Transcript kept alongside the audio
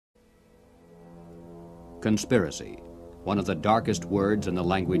Conspiracy, one of the darkest words in the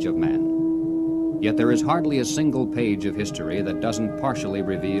language of man. Yet there is hardly a single page of history that doesn't partially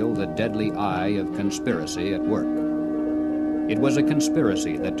reveal the deadly eye of conspiracy at work. It was a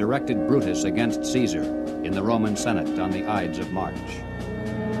conspiracy that directed Brutus against Caesar in the Roman Senate on the Ides of March.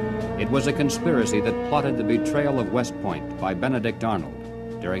 It was a conspiracy that plotted the betrayal of West Point by Benedict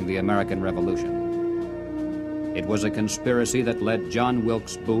Arnold during the American Revolution. It was a conspiracy that led John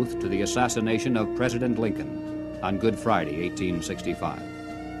Wilkes Booth to the assassination of President Lincoln on Good Friday, 1865.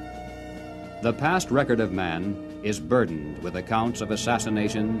 The past record of man is burdened with accounts of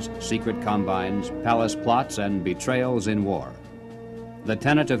assassinations, secret combines, palace plots, and betrayals in war. The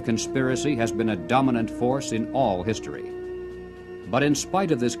tenet of conspiracy has been a dominant force in all history. But in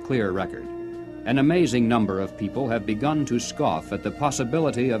spite of this clear record, an amazing number of people have begun to scoff at the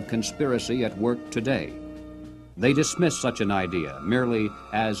possibility of conspiracy at work today. They dismiss such an idea merely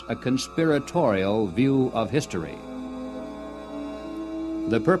as a conspiratorial view of history.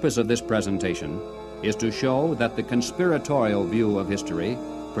 The purpose of this presentation is to show that the conspiratorial view of history,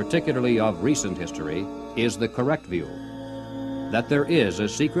 particularly of recent history, is the correct view. That there is a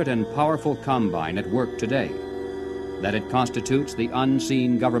secret and powerful combine at work today, that it constitutes the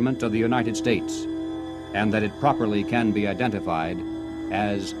unseen government of the United States, and that it properly can be identified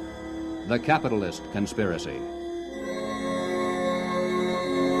as the capitalist conspiracy.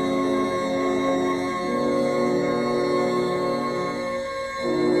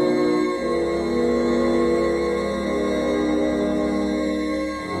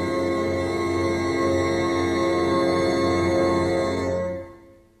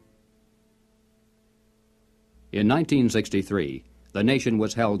 In 1963, the nation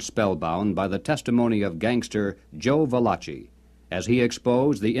was held spellbound by the testimony of gangster Joe Valachi as he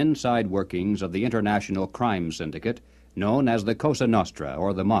exposed the inside workings of the international crime syndicate known as the Cosa Nostra,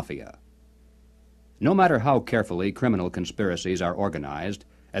 or the Mafia. No matter how carefully criminal conspiracies are organized,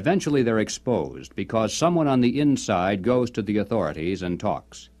 eventually they're exposed because someone on the inside goes to the authorities and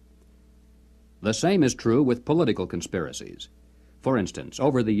talks. The same is true with political conspiracies. For instance,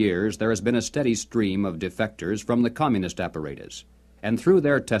 over the years, there has been a steady stream of defectors from the communist apparatus, and through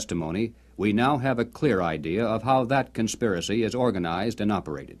their testimony, we now have a clear idea of how that conspiracy is organized and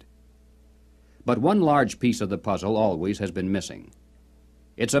operated. But one large piece of the puzzle always has been missing.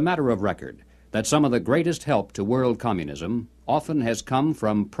 It's a matter of record that some of the greatest help to world communism often has come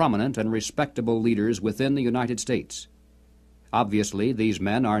from prominent and respectable leaders within the United States. Obviously, these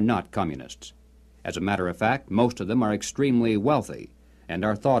men are not communists. As a matter of fact, most of them are extremely wealthy and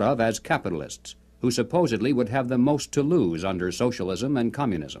are thought of as capitalists who supposedly would have the most to lose under socialism and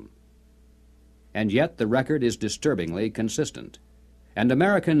communism. And yet the record is disturbingly consistent, and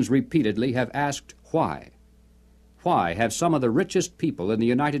Americans repeatedly have asked why. Why have some of the richest people in the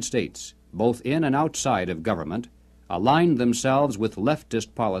United States, both in and outside of government, aligned themselves with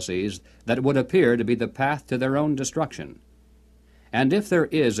leftist policies that would appear to be the path to their own destruction? And if there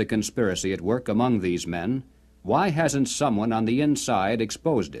is a conspiracy at work among these men, why hasn't someone on the inside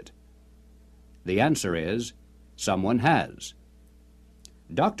exposed it? The answer is, someone has.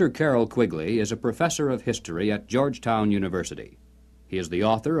 Dr. Carroll Quigley is a professor of history at Georgetown University. He is the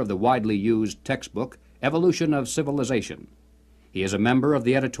author of the widely used textbook, Evolution of Civilization. He is a member of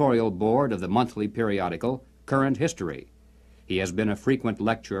the editorial board of the monthly periodical, Current History. He has been a frequent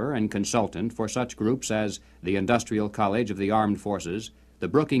lecturer and consultant for such groups as the Industrial College of the Armed Forces, the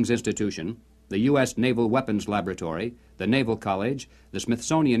Brookings Institution, the U.S. Naval Weapons Laboratory, the Naval College, the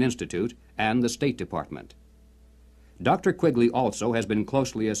Smithsonian Institute, and the State Department. Dr. Quigley also has been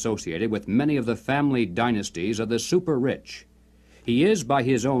closely associated with many of the family dynasties of the super-rich. He is, by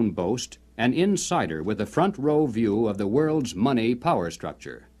his own boast, an insider with a front-row view of the world's money power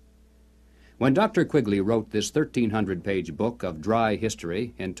structure. When Dr. Quigley wrote this 1,300-page book of dry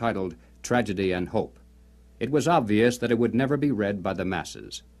history entitled Tragedy and Hope, it was obvious that it would never be read by the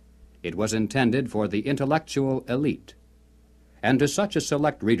masses. It was intended for the intellectual elite. And to such a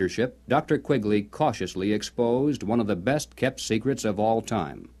select readership, Dr. Quigley cautiously exposed one of the best-kept secrets of all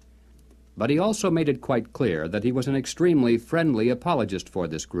time. But he also made it quite clear that he was an extremely friendly apologist for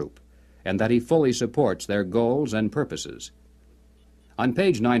this group, and that he fully supports their goals and purposes. On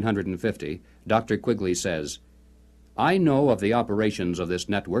page 950, Dr. Quigley says, "I know of the operations of this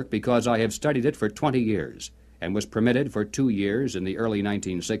network because I have studied it for 20 years and was permitted for 2 years in the early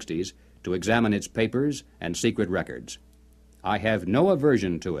 1960s to examine its papers and secret records. I have no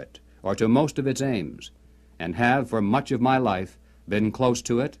aversion to it or to most of its aims, and have for much of my life been close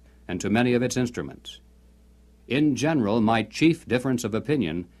to it and to many of its instruments. In general, my chief difference of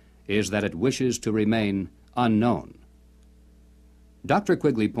opinion is that it wishes to remain unknown." Dr.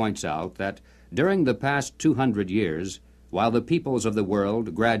 Quigley points out that during the past 200 years, while the peoples of the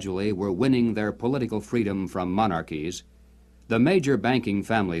world gradually were winning their political freedom from monarchies, the major banking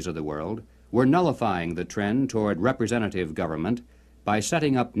families of the world were nullifying the trend toward representative government by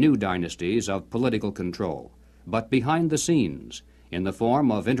setting up new dynasties of political control, but behind the scenes, in the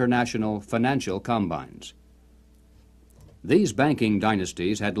form of international financial combines. These banking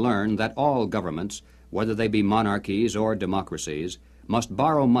dynasties had learned that all governments, whether they be monarchies or democracies, must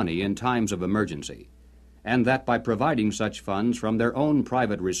borrow money in times of emergency, and that by providing such funds from their own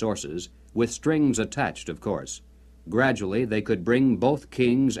private resources, with strings attached, of course, gradually they could bring both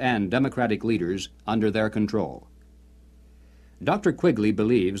kings and democratic leaders under their control. Dr. Quigley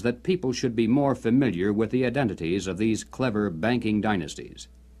believes that people should be more familiar with the identities of these clever banking dynasties.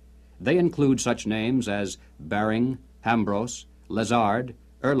 They include such names as Baring, Hambros, Lazard,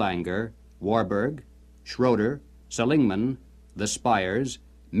 Erlanger, Warburg, Schroeder, Seligman, the Spires,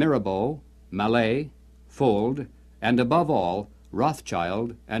 Mirabeau, Mallet, Fuld, and above all,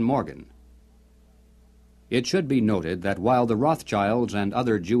 Rothschild and Morgan. It should be noted that while the Rothschilds and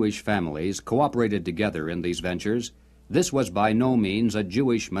other Jewish families cooperated together in these ventures, this was by no means a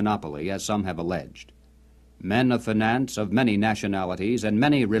Jewish monopoly, as some have alleged. Men of finance of many nationalities and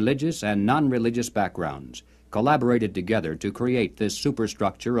many religious and non-religious backgrounds collaborated together to create this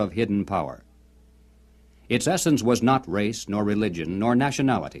superstructure of hidden power. Its essence was not race, nor religion, nor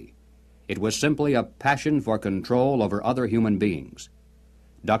nationality. It was simply a passion for control over other human beings.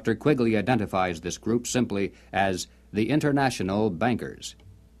 Dr. Quigley identifies this group simply as the international bankers.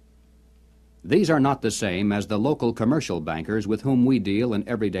 These are not the same as the local commercial bankers with whom we deal in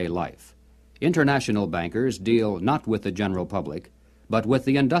everyday life. International bankers deal not with the general public, but with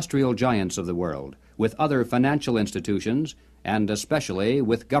the industrial giants of the world, with other financial institutions, and especially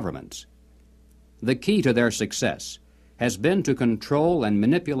with governments. The key to their success has been to control and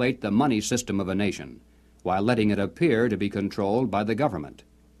manipulate the money system of a nation, while letting it appear to be controlled by the government.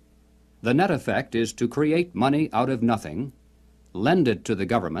 The net effect is to create money out of nothing, lend it to the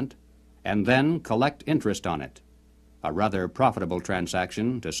government, and then collect interest on it, a rather profitable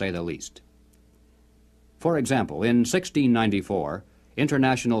transaction, to say the least. For example, in 1694,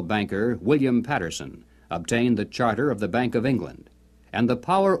 international banker William Patterson obtained the charter of the Bank of England, and the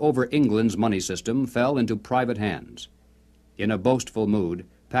power over England's money system fell into private hands. In a boastful mood,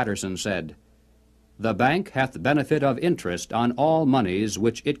 Patterson said, "The bank hath benefit of interest on all moneys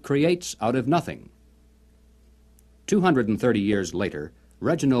which it creates out of nothing." 230 years later,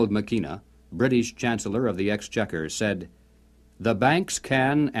 Reginald Mackina, British Chancellor of the Exchequer, said, "The banks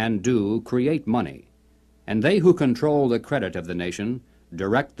can and do create money, and they who control the credit of the nation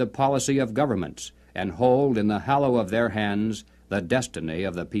direct the policy of governments and hold in the hollow of their hands the destiny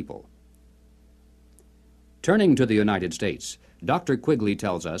of the people." Turning to the United States, Dr. Quigley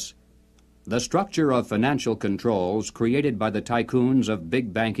tells us, "The structure of financial controls created by the tycoons of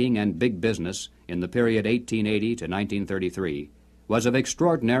big banking and big business in the period 1880 to 1933 was of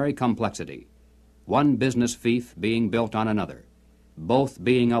extraordinary complexity, one business fief being built on another, both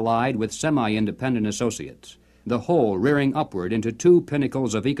being allied with semi-independent associates, the whole rearing upward into two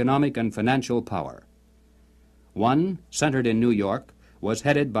pinnacles of economic and financial power. One, centered in New York, was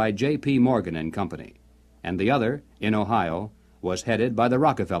headed by J.P. Morgan and Company, and the other, in Ohio, was headed by the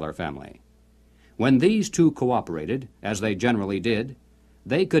Rockefeller family. When these two cooperated, as they generally did,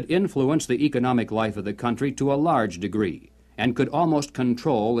 they could influence the economic life of the country to a large degree, and could almost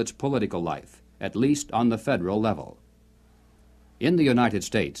control its political life, at least on the federal level. In the United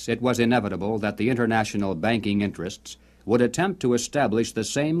States, it was inevitable that the international banking interests would attempt to establish the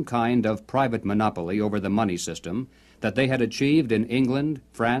same kind of private monopoly over the money system that they had achieved in England,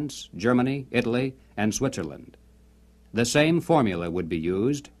 France, Germany, Italy, and Switzerland. The same formula would be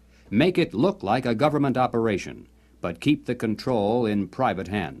used: make it look like a government operation, but keep the control in private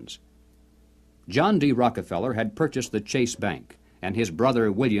hands. John D. Rockefeller had purchased the Chase Bank, and his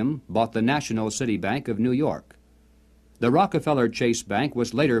brother William bought the National City Bank of New York. The Rockefeller Chase Bank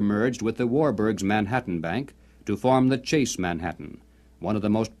was later merged with the Warburg's Manhattan Bank to form the Chase Manhattan, one of the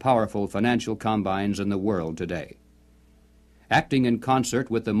most powerful financial combines in the world today. Acting in concert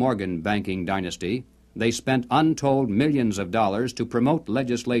with the Morgan banking dynasty, they spent untold millions of dollars to promote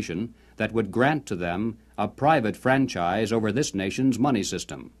legislation that would grant to them a private franchise over this nation's money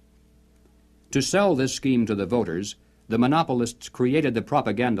system. To sell this scheme to the voters, the monopolists created the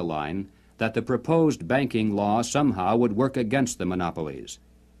propaganda line that the proposed banking law somehow would work against the monopolies.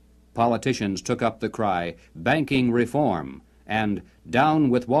 Politicians took up the cry, "Banking reform," and "Down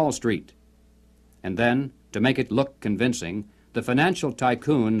with Wall Street." And then, to make it look convincing, the financial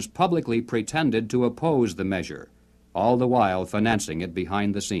tycoons publicly pretended to oppose the measure, all the while financing it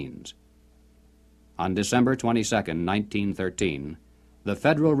behind the scenes. On December 22, 1913, the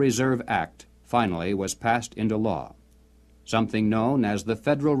Federal Reserve Act finally was passed into law. Something known as the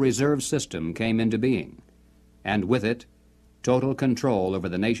Federal Reserve System came into being, and with it, total control over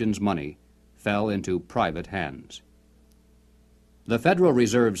the nation's money fell into private hands. The Federal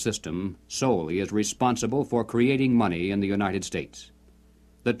Reserve System solely is responsible for creating money in the United States.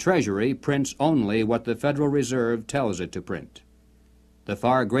 The Treasury prints only what the Federal Reserve tells it to print. The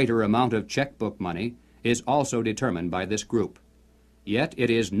far greater amount of checkbook money is also determined by this group. Yet it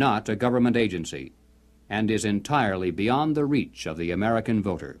is not a government agency and is entirely beyond the reach of the American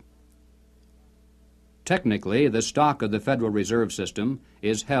voter. Technically, the stock of the Federal Reserve System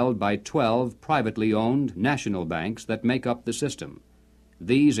is held by 12 privately owned national banks that make up the system.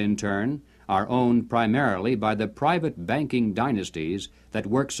 These, in turn, are owned primarily by the private banking dynasties that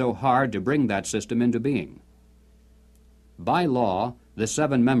work so hard to bring that system into being. By law, the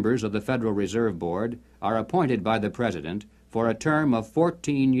 7 members of the Federal Reserve Board are appointed by the President for a term of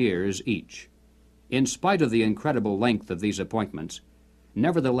 14 years each. In spite of the incredible length of these appointments,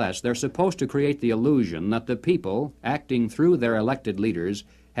 nevertheless, they're supposed to create the illusion that the people, acting through their elected leaders,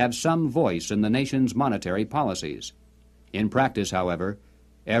 have some voice in the nation's monetary policies. In practice, however,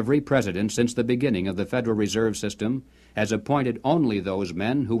 every president since the beginning of the Federal Reserve System has appointed only those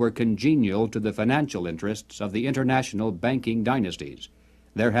men who were congenial to the financial interests of the international banking dynasties.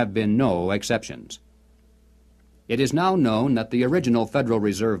 There have been no exceptions. It is now known that the original Federal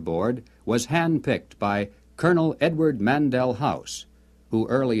Reserve Board was handpicked by Colonel Edward Mandell House, who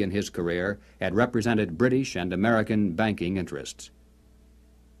early in his career had represented British and American banking interests.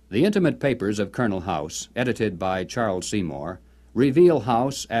 The intimate papers of Colonel House, edited by Charles Seymour, reveal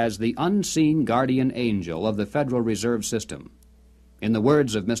House as the unseen guardian angel of the Federal Reserve System. In the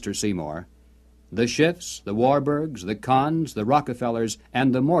words of Mr. Seymour, "The Schiffs, the Warburgs, the Kahns, the Rockefellers,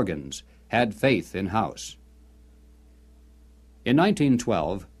 and the Morgans had faith in House." In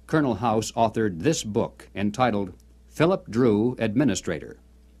 1912, Colonel House authored this book entitled Philip Drew, Administrator.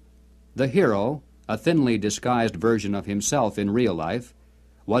 The hero, a thinly disguised version of himself in real life,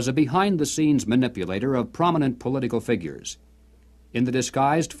 was a behind-the-scenes manipulator of prominent political figures. In the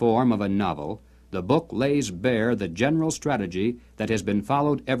disguised form of a novel, the book lays bare the general strategy that has been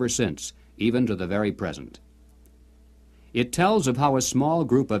followed ever since, even to the very present. It tells of how a small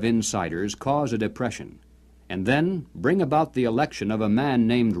group of insiders cause a depression, and then bring about the election of a man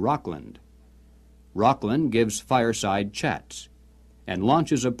named Rockland. Rockland gives fireside chats and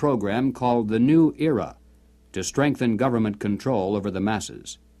launches a program called the New Era to strengthen government control over the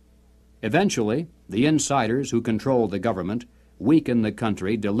masses. Eventually, the insiders who control the government weaken the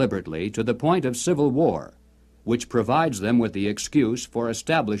country deliberately to the point of civil war, which provides them with the excuse for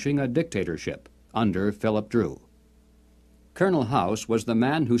establishing a dictatorship under Philip Drew. Colonel House was the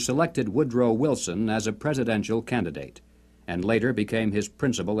man who selected Woodrow Wilson as a presidential candidate, and later became his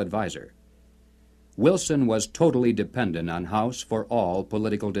principal advisor. Wilson was totally dependent on House for all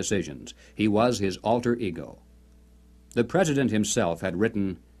political decisions. He was his alter ego. The president himself had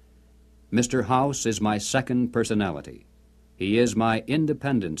written, "Mr. House is my second personality. He is my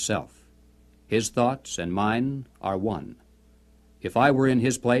independent self. His thoughts and mine are one. If I were in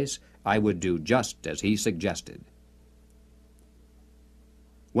his place, I would do just as he suggested."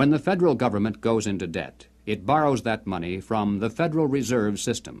 When the federal government goes into debt, it borrows that money from the Federal Reserve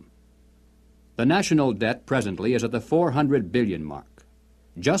System. The national debt presently is at the 400 billion mark.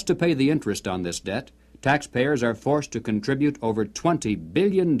 Just to pay the interest on this debt, taxpayers are forced to contribute over $20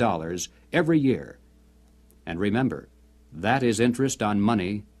 billion every year. And remember, that is interest on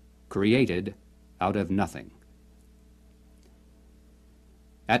money created out of nothing.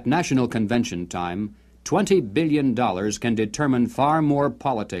 At National Convention time, $20 billion can determine far more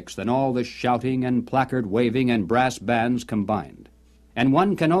politics than all the shouting and placard waving and brass bands combined. And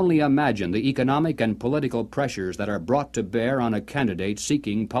one can only imagine the economic and political pressures that are brought to bear on a candidate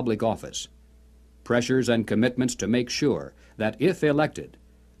seeking public office. Pressures and commitments to make sure that, if elected,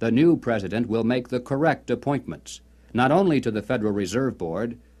 the new president will make the correct appointments, not only to the Federal Reserve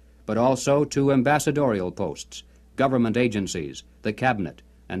Board, but also to ambassadorial posts, government agencies, the cabinet,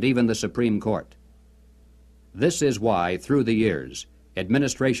 and even the Supreme Court. This is why, through the years,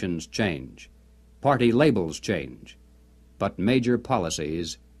 administrations change, party labels change, but major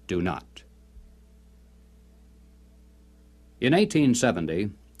policies do not. In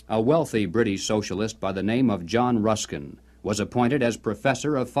 1870, a wealthy British socialist by the name of John Ruskin was appointed as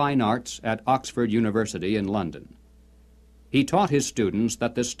Professor of Fine Arts at Oxford University in London. He taught his students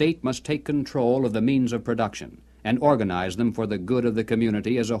that the state must take control of the means of production and organize them for the good of the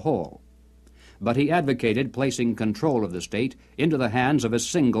community as a whole. but he advocated placing control of the state into the hands of a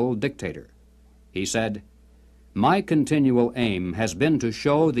single dictator. He said, "My continual aim has been to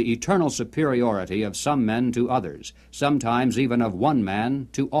show the eternal superiority of some men to others, sometimes even of one man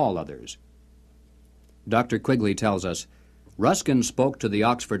to all others." Dr. Quigley tells us, Ruskin spoke to the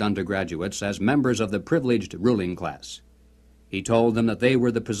Oxford undergraduates as members of the privileged ruling class. He told them that they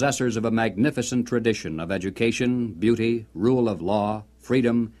were the possessors of a magnificent tradition of education, beauty, rule of law,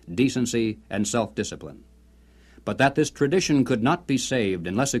 freedom, decency, and self-discipline, but that this tradition could not be saved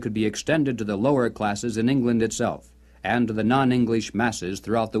unless it could be extended to the lower classes in England itself and to the non-English masses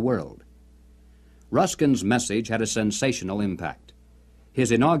throughout the world. Ruskin's message had a sensational impact. His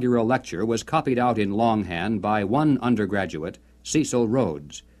inaugural lecture was copied out in longhand by one undergraduate, Cecil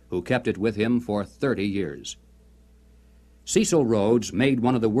Rhodes, who kept it with him for 30 years. Cecil Rhodes made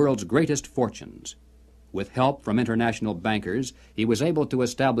one of the world's greatest fortunes. With help from international bankers, he was able to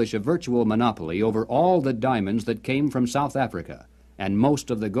establish a virtual monopoly over all the diamonds that came from South Africa, and most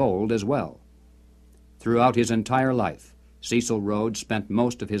of the gold as well. Throughout his entire life, Cecil Rhodes spent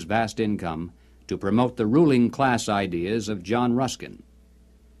most of his vast income to promote the ruling class ideas of John Ruskin.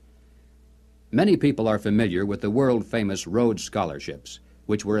 Many people are familiar with the world-famous Rhodes Scholarships,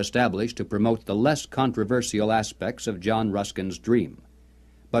 which were established to promote the less controversial aspects of John Ruskin's dream.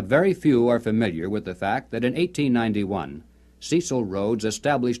 But very few are familiar with the fact that in 1891, Cecil Rhodes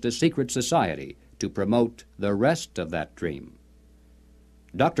established a secret society to promote the rest of that dream.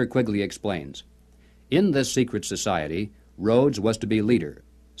 Dr. Quigley explains, in this secret society, Rhodes was to be leader.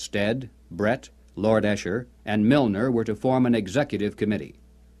 Stead, Brett, Lord Esher, and Milner were to form an executive committee.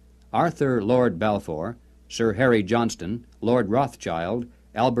 Arthur Lord Balfour, Sir Harry Johnston, Lord Rothschild,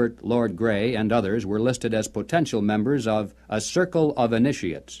 Albert Lord Grey, and others were listed as potential members of a circle of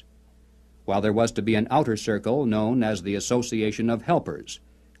initiates, while there was to be an outer circle known as the Association of Helpers,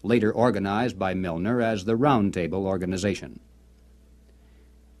 later organized by Milner as the Round Table Organization.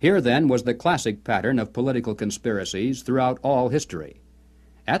 Here, then, was the classic pattern of political conspiracies throughout all history.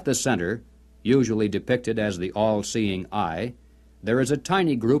 At the center, usually depicted as the all-seeing eye, there is a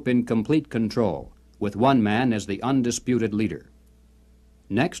tiny group in complete control, with one man as the undisputed leader.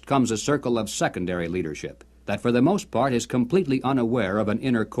 Next comes a circle of secondary leadership that for the most part is completely unaware of an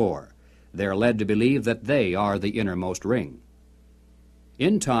inner core. They're led to believe that they are the innermost ring.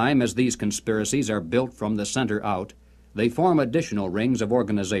 In time, as these conspiracies are built from the center out, they form additional rings of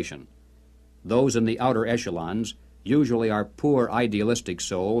organization. Those in the outer echelons usually are poor idealistic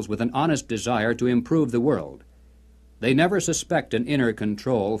souls with an honest desire to improve the world. They never suspect an inner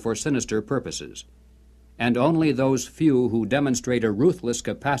control for sinister purposes, and only those few who demonstrate a ruthless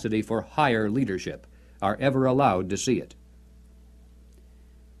capacity for higher leadership are ever allowed to see it.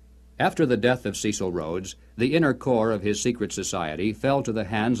 After the death of Cecil Rhodes, the inner core of his secret society fell to the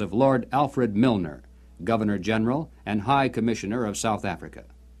hands of Lord Alfred Milner, Governor-General and High Commissioner of South Africa.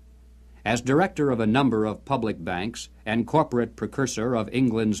 As director of a number of public banks and corporate precursor of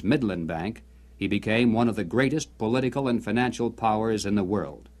England's Midland Bank, he became one of the greatest political and financial powers in the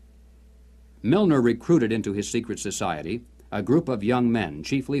world. Milner recruited into his secret society a group of young men,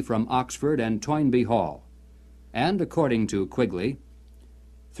 chiefly from Oxford and Toynbee Hall. And, according to Quigley,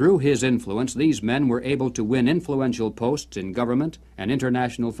 through his influence, these men were able to win influential posts in government and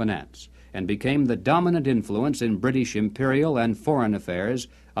international finance, and became the dominant influence in British imperial and foreign affairs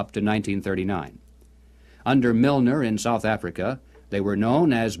up to 1939. Under Milner in South Africa, they were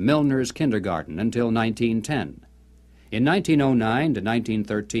known as Milner's Kindergarten until 1910. In 1909 to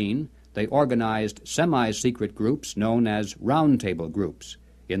 1913, they organized semi-secret groups known as Round Table groups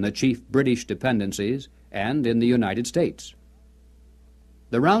in the chief British dependencies and in the United States.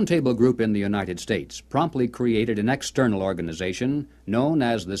 The Round Table group in the United States promptly created an external organization known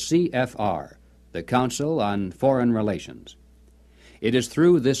as the CFR, the Council on Foreign Relations. It is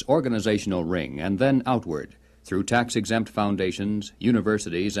through this organizational ring and then outward, through tax-exempt foundations,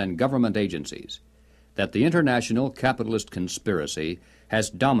 universities, and government agencies, that the international capitalist conspiracy has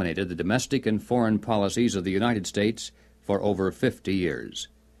dominated the domestic and foreign policies of the United States for over 50 years.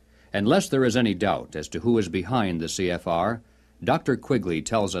 Unless there is any doubt as to who is behind the CFR, Dr. Quigley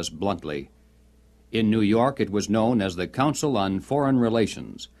tells us bluntly, in New York it was known as the Council on Foreign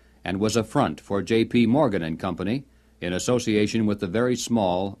Relations and was a front for J.P. Morgan and Company in association with the very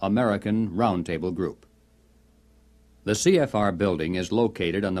small American Round Table Group. The CFR building is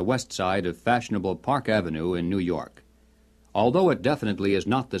located on the west side of fashionable Park Avenue in New York. Although it definitely is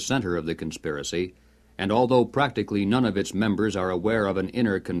not the center of the conspiracy, and although practically none of its members are aware of an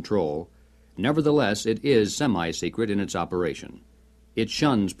inner control, nevertheless it is semi-secret in its operation. It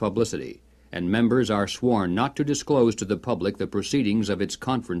shuns publicity, and members are sworn not to disclose to the public the proceedings of its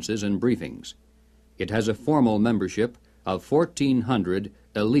conferences and briefings. It has a formal membership of 1,400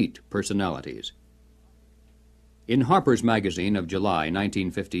 elite personalities. In Harper's Magazine of July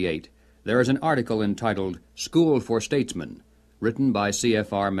 1958, there is an article entitled School for Statesmen, written by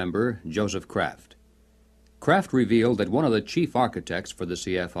CFR member Joseph Kraft. Kraft revealed that one of the chief architects for the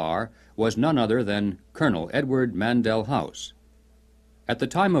CFR was none other than Colonel Edward Mandell House. At the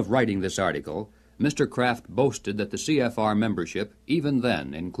time of writing this article, Mr. Kraft boasted that the CFR membership even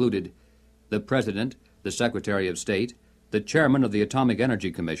then included the President, the Secretary of State, the Chairman of the Atomic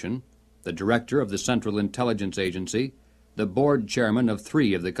Energy Commission, the Director of the Central Intelligence Agency, the Board Chairman of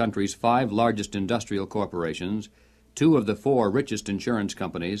 3 of the country's 5 largest industrial corporations, 2 of the 4 richest insurance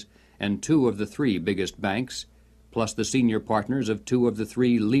companies, and 2 of the 3 biggest banks, plus the senior partners of 2 of the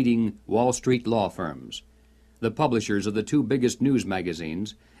 3 leading Wall Street law firms, the publishers of the 2 biggest news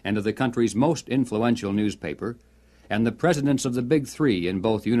magazines and of the country's most influential newspaper, and the presidents of the Big 3 in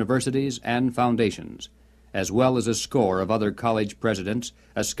both universities and foundations, as well as a score of other college presidents,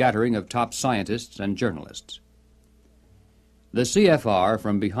 a scattering of top scientists and journalists. The CFR,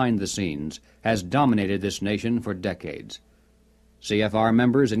 from behind the scenes, has dominated this nation for decades. CFR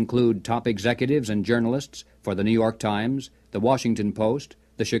members include top executives and journalists for the New York Times, the Washington Post,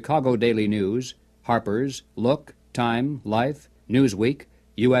 the Chicago Daily News, Harper's, Look, Time, Life, Newsweek,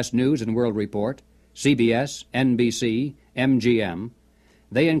 U.S. News and World Report, CBS, NBC, MGM.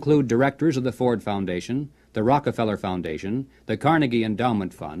 They include directors of the Ford Foundation, the Rockefeller Foundation, the Carnegie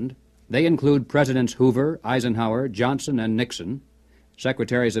Endowment Fund. They include Presidents Hoover, Eisenhower, Johnson, and Nixon,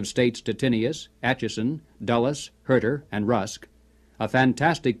 Secretaries of State Stettinius, Atchison, Dulles, Herter, and Rusk, a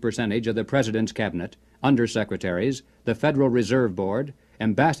fantastic percentage of the President's Cabinet, undersecretaries, the Federal Reserve Board,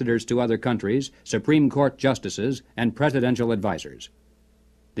 ambassadors to other countries, Supreme Court justices, and presidential advisers.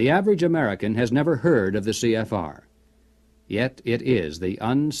 The average American has never heard of the CFR, yet it is the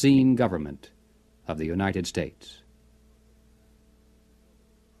unseen government of the United States.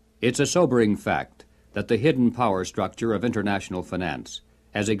 It's a sobering fact that the hidden power structure of international finance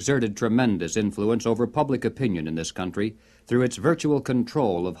has exerted tremendous influence over public opinion in this country through its virtual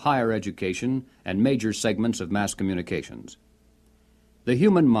control of higher education and major segments of mass communications. The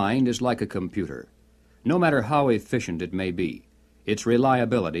human mind is like a computer. No matter how efficient it may be, its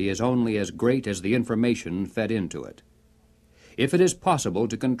reliability is only as great as the information fed into it. If it is possible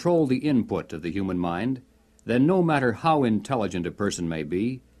to control the input of the human mind, then no matter how intelligent a person may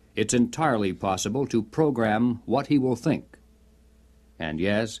be, it's entirely possible to program what he will think. And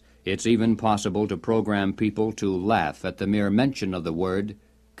yes, it's even possible to program people to laugh at the mere mention of the word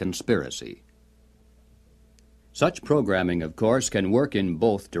conspiracy. Such programming, of course, can work in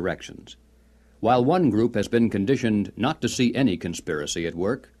both directions. While one group has been conditioned not to see any conspiracy at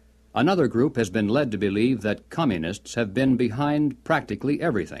work, another group has been led to believe that communists have been behind practically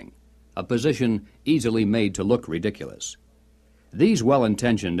everything, a position easily made to look ridiculous. These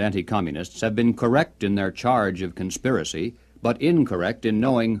well-intentioned anti-communists have been correct in their charge of conspiracy, but incorrect in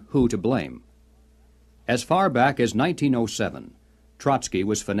knowing who to blame. As far back as 1907, Trotsky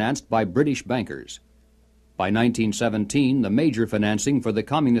was financed by British bankers. By 1917, the major financing for the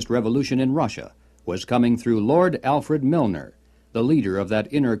communist revolution in Russia was coming through Lord Alfred Milner, the leader of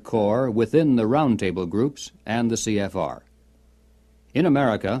that inner core within the Roundtable groups and the CFR. In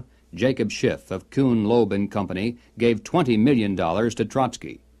America, Jacob Schiff of Kuhn, Loeb and Company gave $20 million to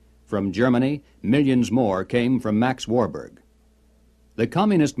Trotsky. From Germany, millions more came from Max Warburg. The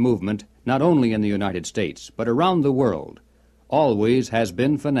communist movement, not only in the United States, but around the world, always has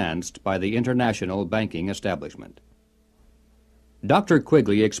been financed by the international banking establishment. Dr.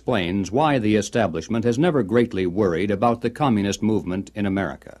 Quigley explains why the establishment has never greatly worried about the communist movement in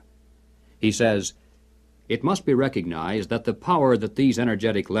America. He says, "It must be recognized that the power that these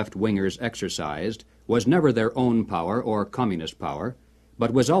energetic left-wingers exercised was never their own power or communist power,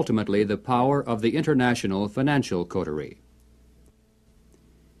 but was ultimately the power of the international financial coterie."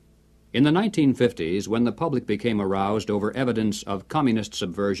 In the 1950s, when the public became aroused over evidence of communist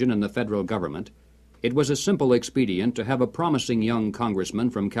subversion in the federal government, it was a simple expedient to have a promising young congressman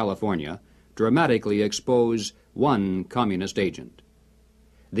from California dramatically expose one communist agent.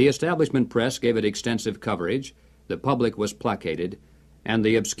 The establishment press gave it extensive coverage, the public was placated, and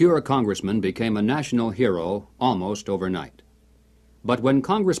the obscure congressman became a national hero almost overnight. But when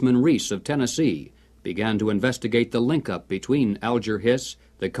Congressman Reese of Tennessee began to investigate the link-up between Alger Hiss,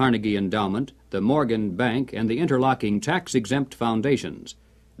 the Carnegie Endowment, the Morgan Bank, and the interlocking tax-exempt foundations,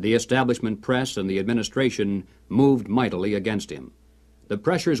 the establishment press and the administration moved mightily against him. The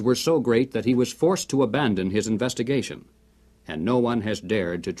pressures were so great that he was forced to abandon his investigation, and no one has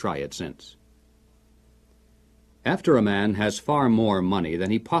dared to try it since. After a man has far more money than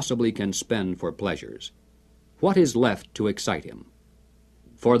he possibly can spend for pleasures, what is left to excite him?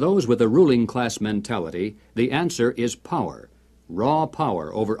 For those with a ruling class mentality, the answer is power, raw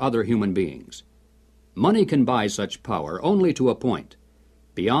power over other human beings. Money can buy such power only to a point.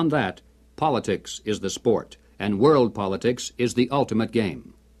 Beyond that, politics is the sport, and world politics is the ultimate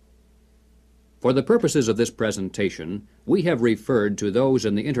game. For the purposes of this presentation, we have referred to those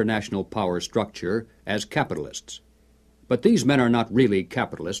in the international power structure as capitalists. But these men are not really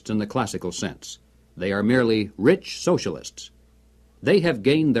capitalists in the classical sense. They are merely rich socialists. They have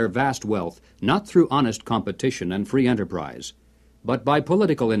gained their vast wealth not through honest competition and free enterprise, but by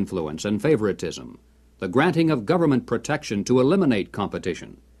political influence and favoritism, the granting of government protection to eliminate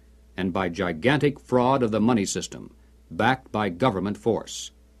competition, and by gigantic fraud of the money system, backed by government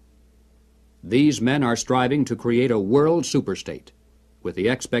force. These men are striving to create a world superstate, with the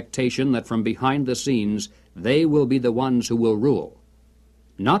expectation that from behind the scenes they will be the ones who will rule.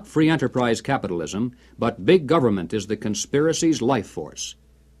 Not free enterprise capitalism, but big government is the conspiracy's life force.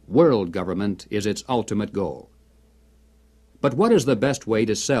 World government is its ultimate goal. But what is the best way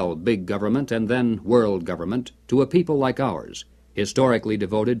to sell big government and then world government to a people like ours, historically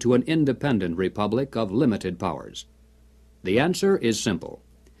devoted to an independent republic of limited powers? The answer is simple.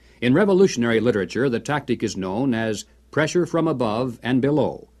 In revolutionary literature, the tactic is known as pressure from above and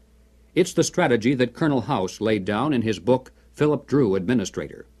below. It's the strategy that Colonel House laid down in his book, Philip Drew,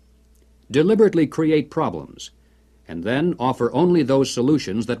 Administrator. Deliberately create problems, and then offer only those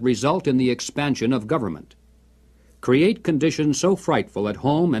solutions that result in the expansion of government. Create conditions so frightful at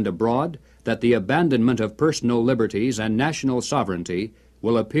home and abroad that the abandonment of personal liberties and national sovereignty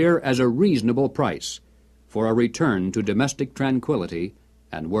will appear as a reasonable price for a return to domestic tranquility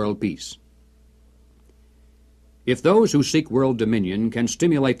and world peace. If those who seek world dominion can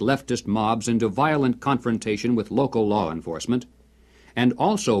stimulate leftist mobs into violent confrontation with local law enforcement, and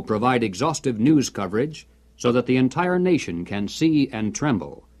also provide exhaustive news coverage so that the entire nation can see and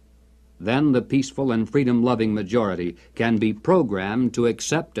tremble, then the peaceful and freedom-loving majority can be programmed to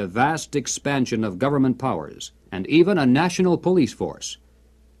accept a vast expansion of government powers and even a national police force,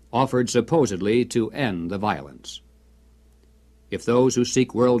 offered supposedly to end the violence. If those who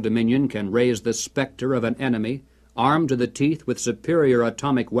seek world dominion can raise the specter of an enemy armed to the teeth with superior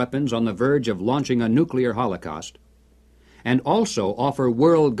atomic weapons on the verge of launching a nuclear holocaust, and also offer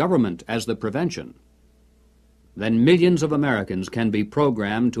world government as the prevention, then millions of Americans can be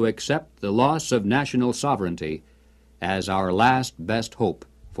programmed to accept the loss of national sovereignty as our last best hope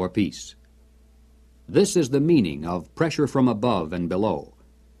for peace. This is the meaning of pressure from above and below.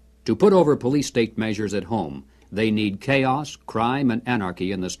 To put over police-state measures at home, they need chaos, crime, and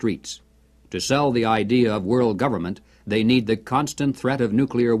anarchy in the streets. To sell the idea of world government, they need the constant threat of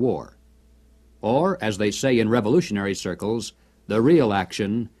nuclear war. Or, as they say in revolutionary circles, the real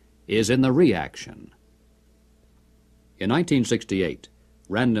action is in the reaction. In 1968,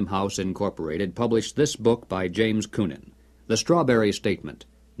 Random House Incorporated published this book by James Coonan, The Strawberry Statement,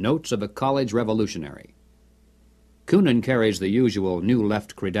 Notes of a College Revolutionary. Coonan carries the usual New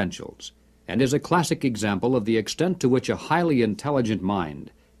Left credentials, and is a classic example of the extent to which a highly intelligent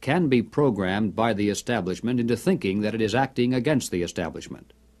mind can be programmed by the establishment into thinking that it is acting against the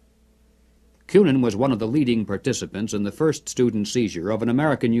establishment. Coonan was one of the leading participants in the first student seizure of an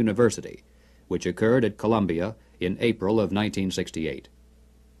American university, which occurred at Columbia in April of 1968.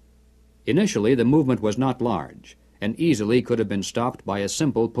 Initially, the movement was not large, and easily could have been stopped by a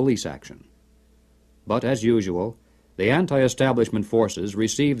simple police action. But, as usual, the anti-establishment forces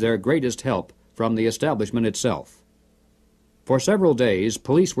received their greatest help from the establishment itself. For several days,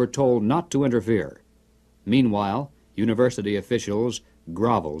 police were told not to interfere. Meanwhile, university officials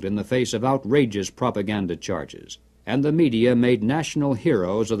groveled in the face of outrageous propaganda charges, and the media made national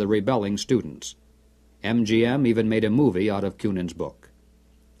heroes of the rebelling students. MGM even made a movie out of Coonan's book.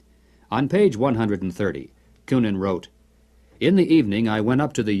 On page 130, Coonan wrote, "In the evening I went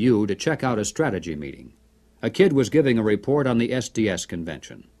up to the U to check out a strategy meeting. A kid was giving a report on the SDS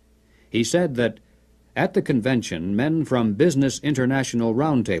convention. He said that at the convention, men from Business International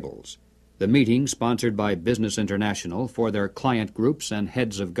roundtables, the meeting sponsored by Business International for their client groups and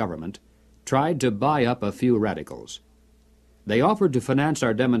heads of government, tried to buy up a few radicals. They offered to finance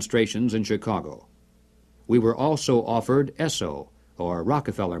our demonstrations in Chicago. We were also offered ESSO, or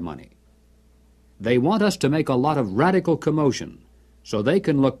Rockefeller money. They want us to make a lot of radical commotion so they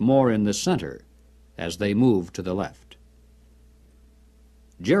can look more in the center as they move to the left."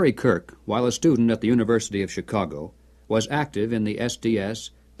 Jerry Kirk, while a student at the University of Chicago, was active in the SDS,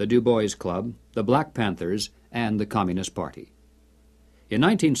 the Du Bois Club, the Black Panthers, and the Communist Party. In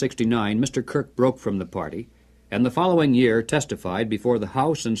 1969, Mr. Kirk broke from the party and the following year testified before the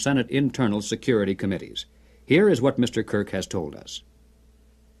House and Senate Internal Security Committees. Here is what Mr. Kirk has told us.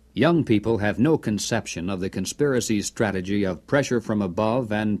 Young people have no conception of the conspiracy strategy of pressure from above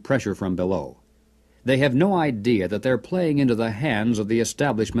and pressure from below. They have no idea that they're playing into the hands of the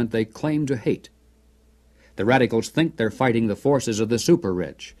establishment they claim to hate. The radicals think they're fighting the forces of the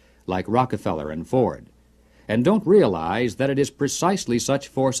super-rich, like Rockefeller and Ford, and don't realize that it is precisely such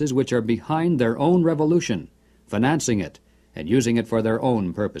forces which are behind their own revolution, financing it, and using it for their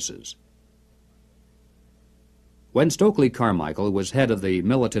own purposes. When Stokely Carmichael was head of the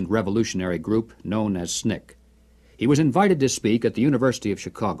militant revolutionary group known as SNCC, he was invited to speak at the University of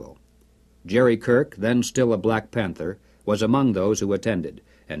Chicago. Jerry Kirk, then still a Black Panther, was among those who attended,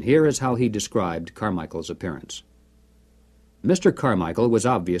 and here is how he described Carmichael's appearance. Mr. Carmichael was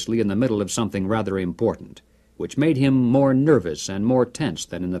obviously in the middle of something rather important, which made him more nervous and more tense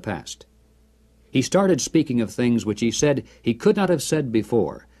than in the past. He started speaking of things which he said he could not have said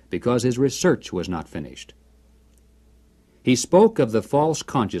before, because his research was not finished. He spoke of the false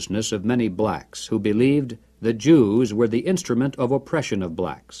consciousness of many blacks who believed the Jews were the instrument of oppression of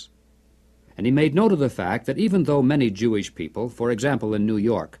blacks. And he made note of the fact that even though many Jewish people, for example in New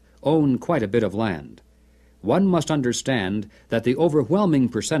York, own quite a bit of land, one must understand that the overwhelming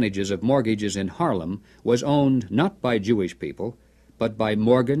percentages of mortgages in Harlem was owned not by Jewish people, but by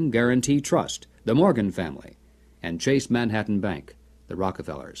Morgan Guarantee Trust, the Morgan family, and Chase Manhattan Bank, the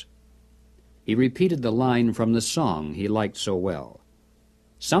Rockefellers. He repeated the line from the song he liked so well.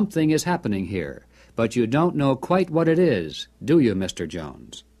 "Something is happening here, but you don't know quite what it is, do you, Mr.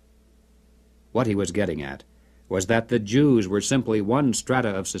 Jones?" What he was getting at was that the Jews were simply one strata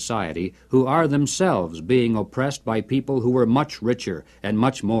of society who are themselves being oppressed by people who were much richer and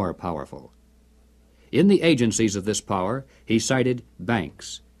much more powerful. In the agencies of this power, he cited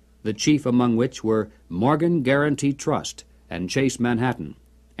banks, the chief among which were Morgan Guarantee Trust and Chase Manhattan,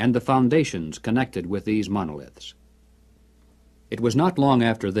 and the foundations connected with these monoliths. It was not long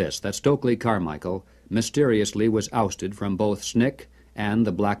after this that Stokely Carmichael mysteriously was ousted from both SNCC and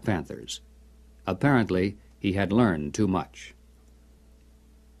the Black Panthers. Apparently, he had learned too much.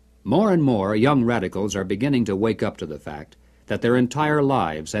 More and more young radicals are beginning to wake up to the fact that their entire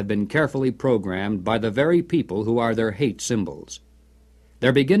lives have been carefully programmed by the very people who are their hate symbols.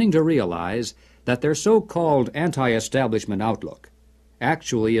 They're beginning to realize that their so-called anti-establishment outlook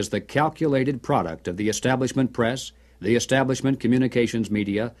actually is the calculated product of the establishment press, the establishment communications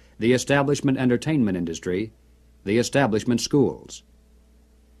media, the establishment entertainment industry, the establishment schools.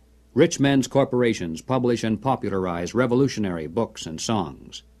 Rich men's corporations publish and popularize revolutionary books and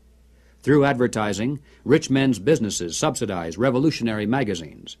songs. Through advertising, rich men's businesses subsidize revolutionary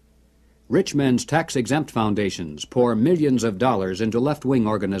magazines. Rich men's tax-exempt foundations pour millions of dollars into left-wing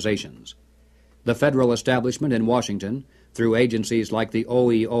organizations. The federal establishment in Washington, through agencies like the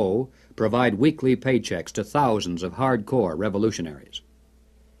OEO, provide weekly paychecks to thousands of hardcore revolutionaries.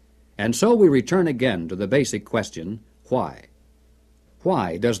 And so we return again to the basic question, why?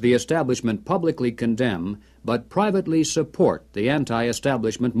 Why does the establishment publicly condemn but privately support the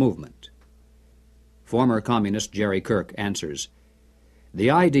anti-establishment movement? Former communist Jerry Kirk answers,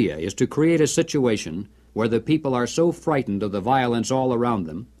 "The idea is to create a situation where the people are so frightened of the violence all around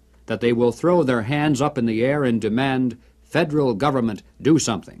them that they will throw their hands up in the air and demand, 'Federal government, do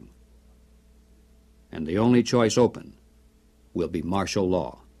something.' And the only choice open will be martial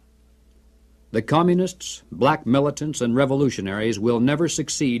law. The communists, black militants, and revolutionaries will never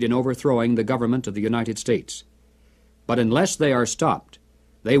succeed in overthrowing the government of the United States. But unless they are stopped,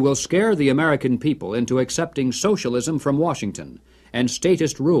 they will scare the American people into accepting socialism from Washington and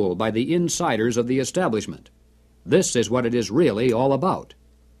statist rule by the insiders of the establishment. This is what it is really all about."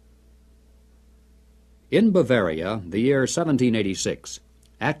 In Bavaria, the year 1786,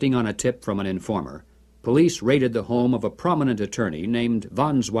 acting on a tip from an informer, police raided the home of a prominent attorney named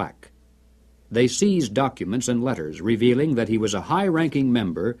von Zwack. They seized documents and letters revealing that he was a high-ranking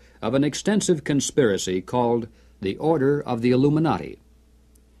member of an extensive conspiracy called the Order of the Illuminati.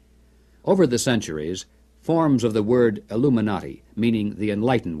 Over the centuries, forms of the word Illuminati, meaning the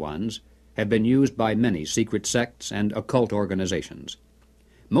enlightened ones, have been used by many secret sects and occult organizations.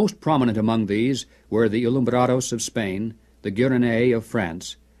 Most prominent among these were the Alumbrados of Spain, the Guéronais of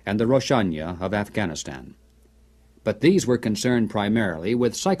France, and the Roshania of Afghanistan. But these were concerned primarily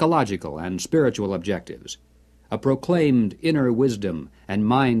with psychological and spiritual objectives, a proclaimed inner wisdom and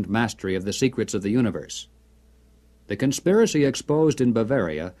mind mastery of the secrets of the universe. The conspiracy exposed in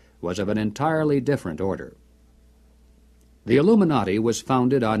Bavaria was of an entirely different order. The Illuminati was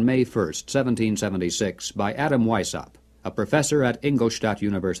founded on May 1st, 1776, by Adam Weishaupt, a professor at Ingolstadt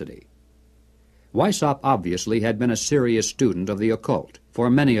University. Weishaupt obviously had been a serious student of the occult, for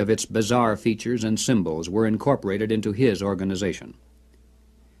many of its bizarre features and symbols were incorporated into his organization.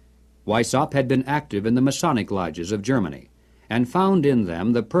 Weishaupt had been active in the Masonic lodges of Germany, and found in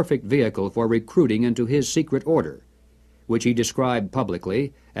them the perfect vehicle for recruiting into his secret order, which he described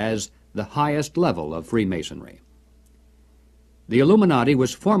publicly as the highest level of Freemasonry. The Illuminati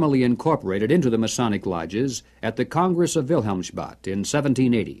was formally incorporated into the Masonic lodges at the Congress of Wilhelmsbad in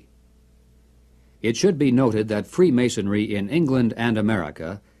 1780. It should be noted that Freemasonry in England and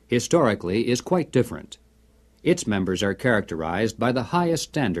America historically is quite different. Its members are characterized by the highest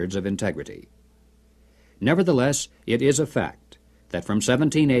standards of integrity. Nevertheless, it is a fact that from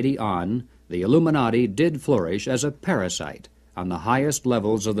 1780 on, the Illuminati did flourish as a parasite on the highest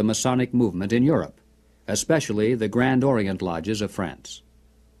levels of the Masonic movement in Europe, especially the Grand Orient lodges of France.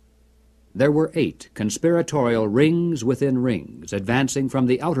 There were 8 conspiratorial rings within rings, advancing from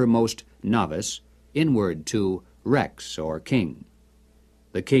the outermost novice inward to Rex, or king.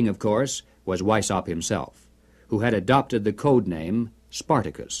 The king, of course, was Weishaupt himself, who had adopted the code name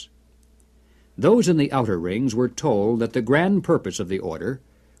Spartacus. Those in the outer rings were told that the grand purpose of the order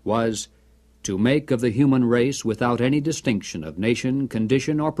was to make of the human race, without any distinction of nation,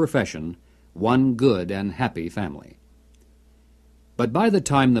 condition, or profession, one good and happy family. But by the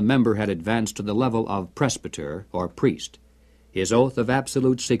time the member had advanced to the level of presbyter, or priest, his oath of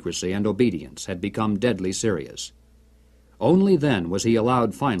absolute secrecy and obedience had become deadly serious. Only then was he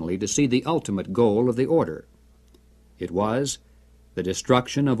allowed finally to see the ultimate goal of the order. It was the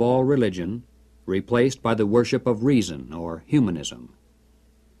destruction of all religion, replaced by the worship of reason, or humanism,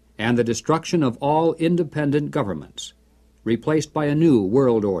 and the destruction of all independent governments, replaced by a new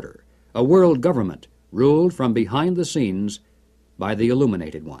world order, a world government ruled from behind the scenes by the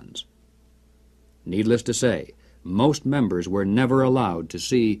illuminated ones. Needless to say, most members were never allowed to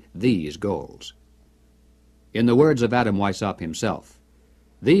see these goals. In the words of Adam Weishaupt himself,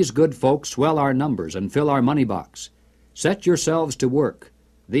 "These good folks swell our numbers and fill our money box. Set yourselves to work.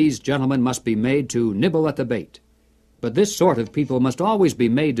 These gentlemen must be made to nibble at the bait. But this sort of people must always be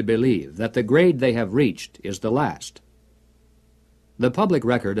made to believe that the grade they have reached is the last." The public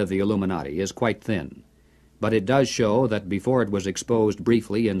record of the Illuminati is quite thin, but it does show that before it was exposed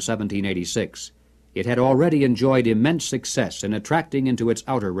briefly in 1786, it had already enjoyed immense success in attracting into its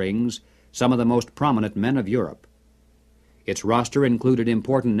outer rings some of the most prominent men of Europe. Its roster included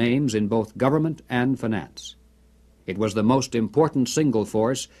important names in both government and finance. It was the most important single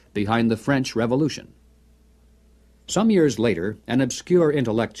force behind the French Revolution. Some years later, an obscure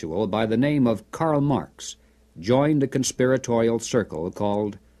intellectual by the name of Karl Marx joined a conspiratorial circle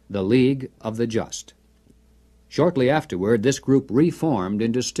called the League of the Just. Shortly afterward, this group reformed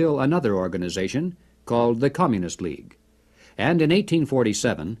into still another organization called the Communist League, and in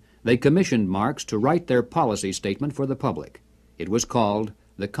 1847 they commissioned Marx to write their policy statement for the public. It was called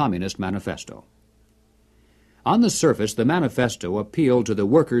the Communist Manifesto. On the surface, the manifesto appealed to the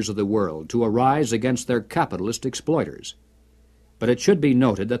workers of the world to arise against their capitalist exploiters. But it should be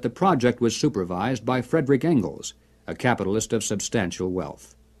noted that the project was supervised by Friedrich Engels, a capitalist of substantial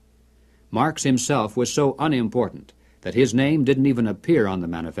wealth. Marx himself was so unimportant that his name didn't even appear on the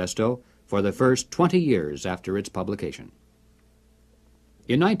manifesto for the first 20 years after its publication.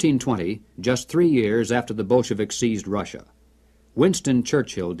 In 1920, just 3 years after the Bolsheviks seized Russia, Winston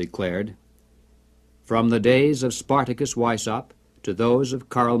Churchill declared, "From the days of Spartacus Weishaupt to those of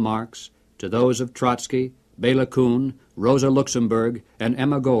Karl Marx, to those of Trotsky, Bela Kun, Rosa Luxemburg, and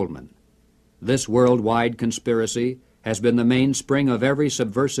Emma Goldman, this worldwide conspiracy has been the mainspring of every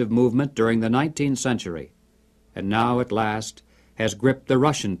subversive movement during the 19th century, and now at last has gripped the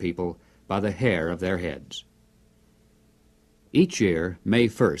Russian people by the hair of their heads." Each year, May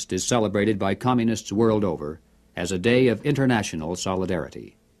 1st is celebrated by communists world over as a day of international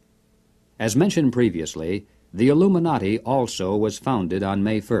solidarity. As mentioned previously, the Illuminati also was founded on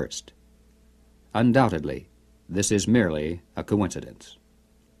May 1st. Undoubtedly, this is merely a coincidence.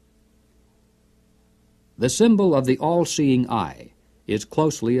 The symbol of the all-seeing eye is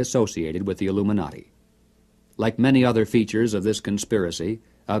closely associated with the Illuminati. Like many other features of this conspiracy,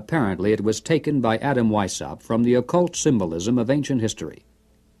 apparently it was taken by Adam Weishaupt from the occult symbolism of ancient history.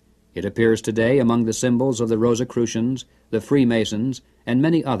 It appears today among the symbols of the Rosicrucians, the Freemasons, and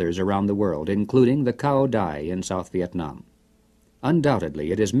many others around the world, including the Cao Dai in South Vietnam.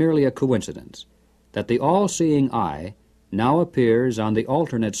 Undoubtedly, it is merely a coincidence that the all-seeing eye now appears on the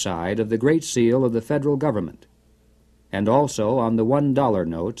alternate side of the Great Seal of the federal government, and also on the $1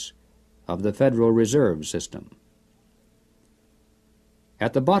 notes of the Federal Reserve System.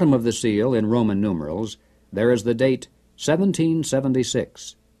 At the bottom of the seal, in Roman numerals, there is the date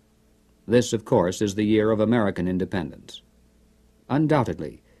 1776. This, of course, is the year of American independence.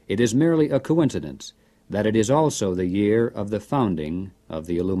 Undoubtedly, it is merely a coincidence that it is also the year of the founding of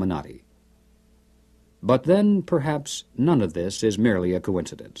the Illuminati. But then, perhaps, none of this is merely a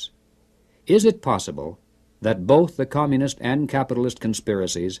coincidence. Is it possible that both the communist and capitalist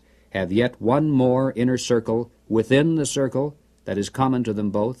conspiracies have yet one more inner circle within the circle that is common to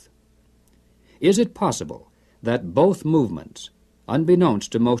them both? Is it possible that both movements,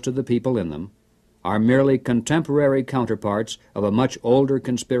 unbeknownst to most of the people in them, are merely contemporary counterparts of a much older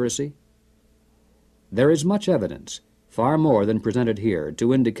conspiracy? There is much evidence, far more than presented here,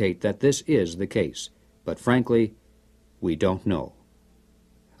 to indicate that this is the case, but frankly, we don't know.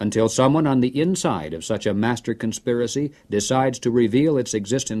 Until someone on the inside of such a master conspiracy decides to reveal its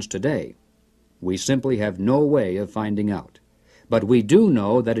existence today, we simply have no way of finding out. But we do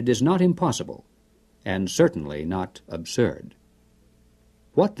know that it is not impossible, and certainly not absurd.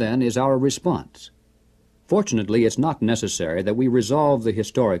 What then is our response? Fortunately, it's not necessary that we resolve the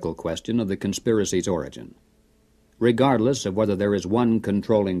historical question of the conspiracy's origin. Regardless of whether there is one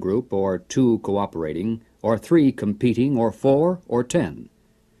controlling group, or two cooperating, or three competing, or 4 or 10,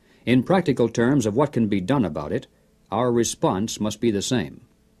 in practical terms of what can be done about it, our response must be the same.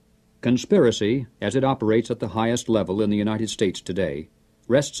 Conspiracy, as it operates at the highest level in the United States today,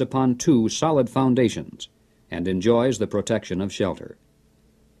 rests upon two solid foundations and enjoys the protection of shelter.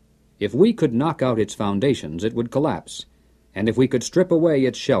 If we could knock out its foundations, it would collapse, and if we could strip away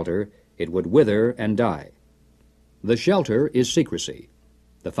its shelter, it would wither and die. The shelter is secrecy.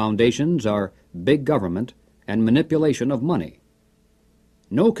 The foundations are big government and manipulation of money.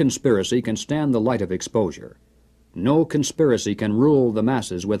 No conspiracy can stand the light of exposure. No conspiracy can rule the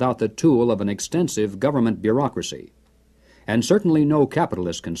masses without the tool of an extensive government bureaucracy. And certainly no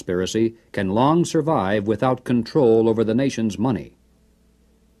capitalist conspiracy can long survive without control over the nation's money.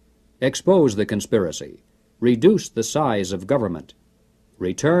 Expose the conspiracy. Reduce the size of government.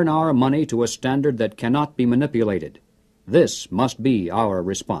 Return our money to a standard that cannot be manipulated. This must be our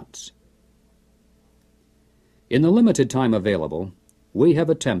response. In the limited time available, we have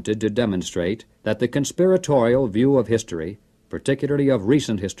attempted to demonstrate that the conspiratorial view of history, particularly of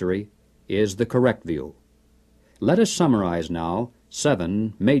recent history, is the correct view. Let us summarize now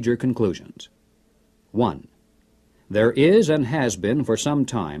 7 major conclusions. 1. There is and has been for some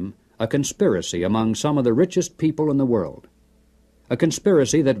time a conspiracy among some of the richest people in the world, a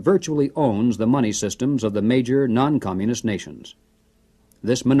conspiracy that virtually owns the money systems of the major non-communist nations.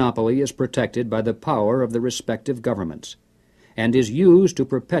 This monopoly is protected by the power of the respective governments, and is used to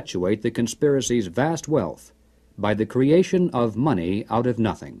perpetuate the conspiracy's vast wealth by the creation of money out of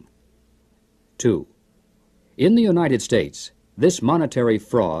nothing. 2. In the United States, this monetary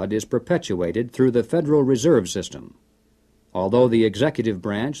fraud is perpetuated through the Federal Reserve System. Although the executive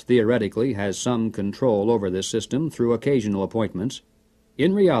branch theoretically has some control over this system through occasional appointments,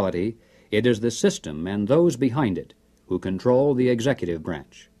 in reality it is the system and those behind it who control the executive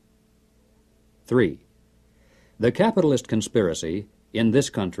branch. 3. The capitalist conspiracy in this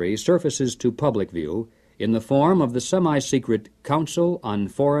country surfaces to public view in the form of the semi-secret Council on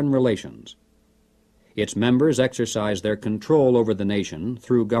Foreign Relations. Its members exercise their control over the nation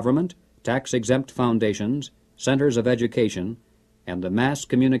through government, tax-exempt foundations, centers of education, and the mass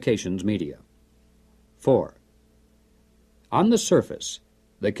communications media. 4. On the surface,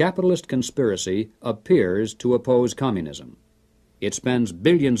 the capitalist conspiracy appears to oppose communism. It spends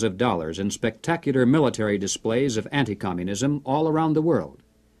billions of dollars in spectacular military displays of anti-communism all around the world,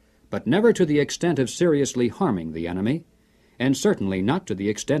 but never to the extent of seriously harming the enemy, and certainly not to the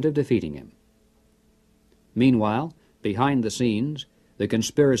extent of defeating him. Meanwhile, behind the scenes, the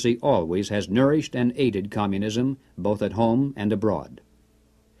conspiracy always has nourished and aided communism both at home and abroad.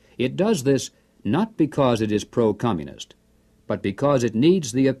 It does this not because it is pro-communist, but because it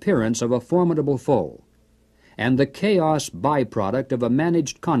needs the appearance of a formidable foe, and the chaos byproduct of a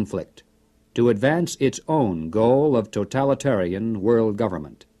managed conflict to advance its own goal of totalitarian world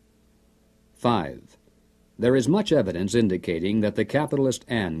government. 5. There is much evidence indicating that the capitalist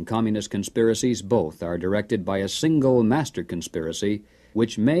and communist conspiracies both are directed by a single master conspiracy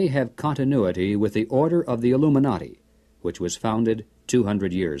which may have continuity with the order of the Illuminati, which was founded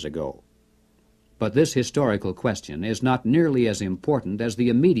 200 years ago. But this historical question is not nearly as important as the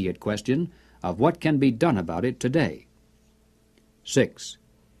immediate question of what can be done about it today. 6.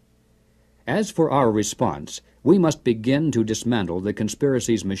 As for our response, we must begin to dismantle the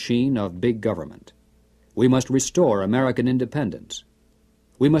conspiracy's machine of big government. We must restore American independence.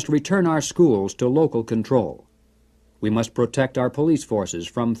 We must return our schools to local control. We must protect our police forces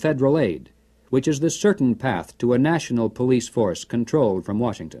from federal aid, which is the certain path to a national police force controlled from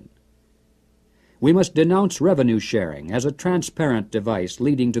Washington. We must denounce revenue sharing as a transparent device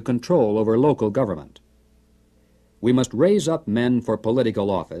leading to control over local government. We must raise up men for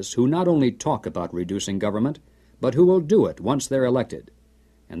political office who not only talk about reducing government, but who will do it once they're elected.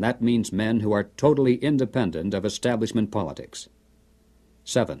 And that means men who are totally independent of establishment politics.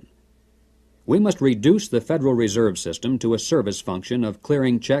 7. We must reduce the Federal Reserve System to a service function of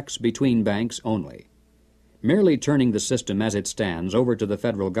clearing checks between banks only. Merely turning the system as it stands over to the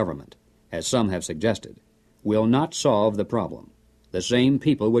federal government, as some have suggested, will not solve the problem. The same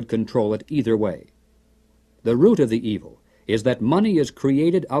people would control it either way. The root of the evil is that money is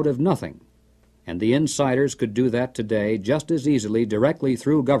created out of nothing, and the insiders could do that today just as easily directly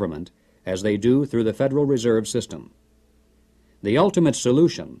through government as they do through the Federal Reserve System. The ultimate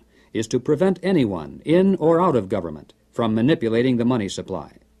solution is to prevent anyone, in or out of government, from manipulating the money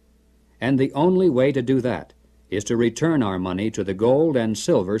supply. And the only way to do that is to return our money to the gold and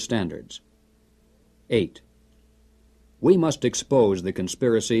silver standards. 8. We must expose the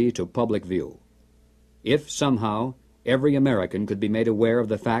conspiracy to public view. If somehow every American could be made aware of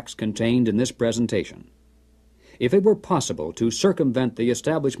the facts contained in this presentation, if it were possible to circumvent the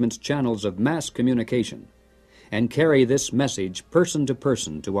establishment's channels of mass communication and carry this message person to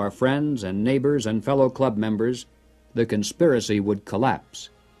person to our friends and neighbors and fellow club members, the conspiracy would collapse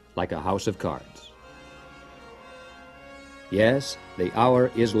like a house of cards. Yes, the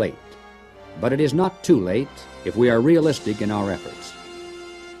hour is late, but it is not too late if we are realistic in our efforts.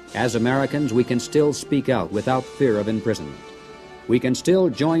 As Americans, we can still speak out without fear of imprisonment. We can still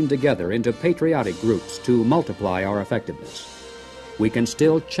join together into patriotic groups to multiply our effectiveness. We can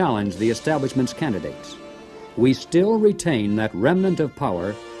still challenge the establishment's candidates. We still retain that remnant of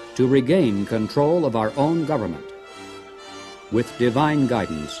power to regain control of our own government. With divine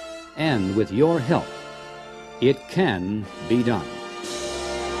guidance and with your help, it can be done.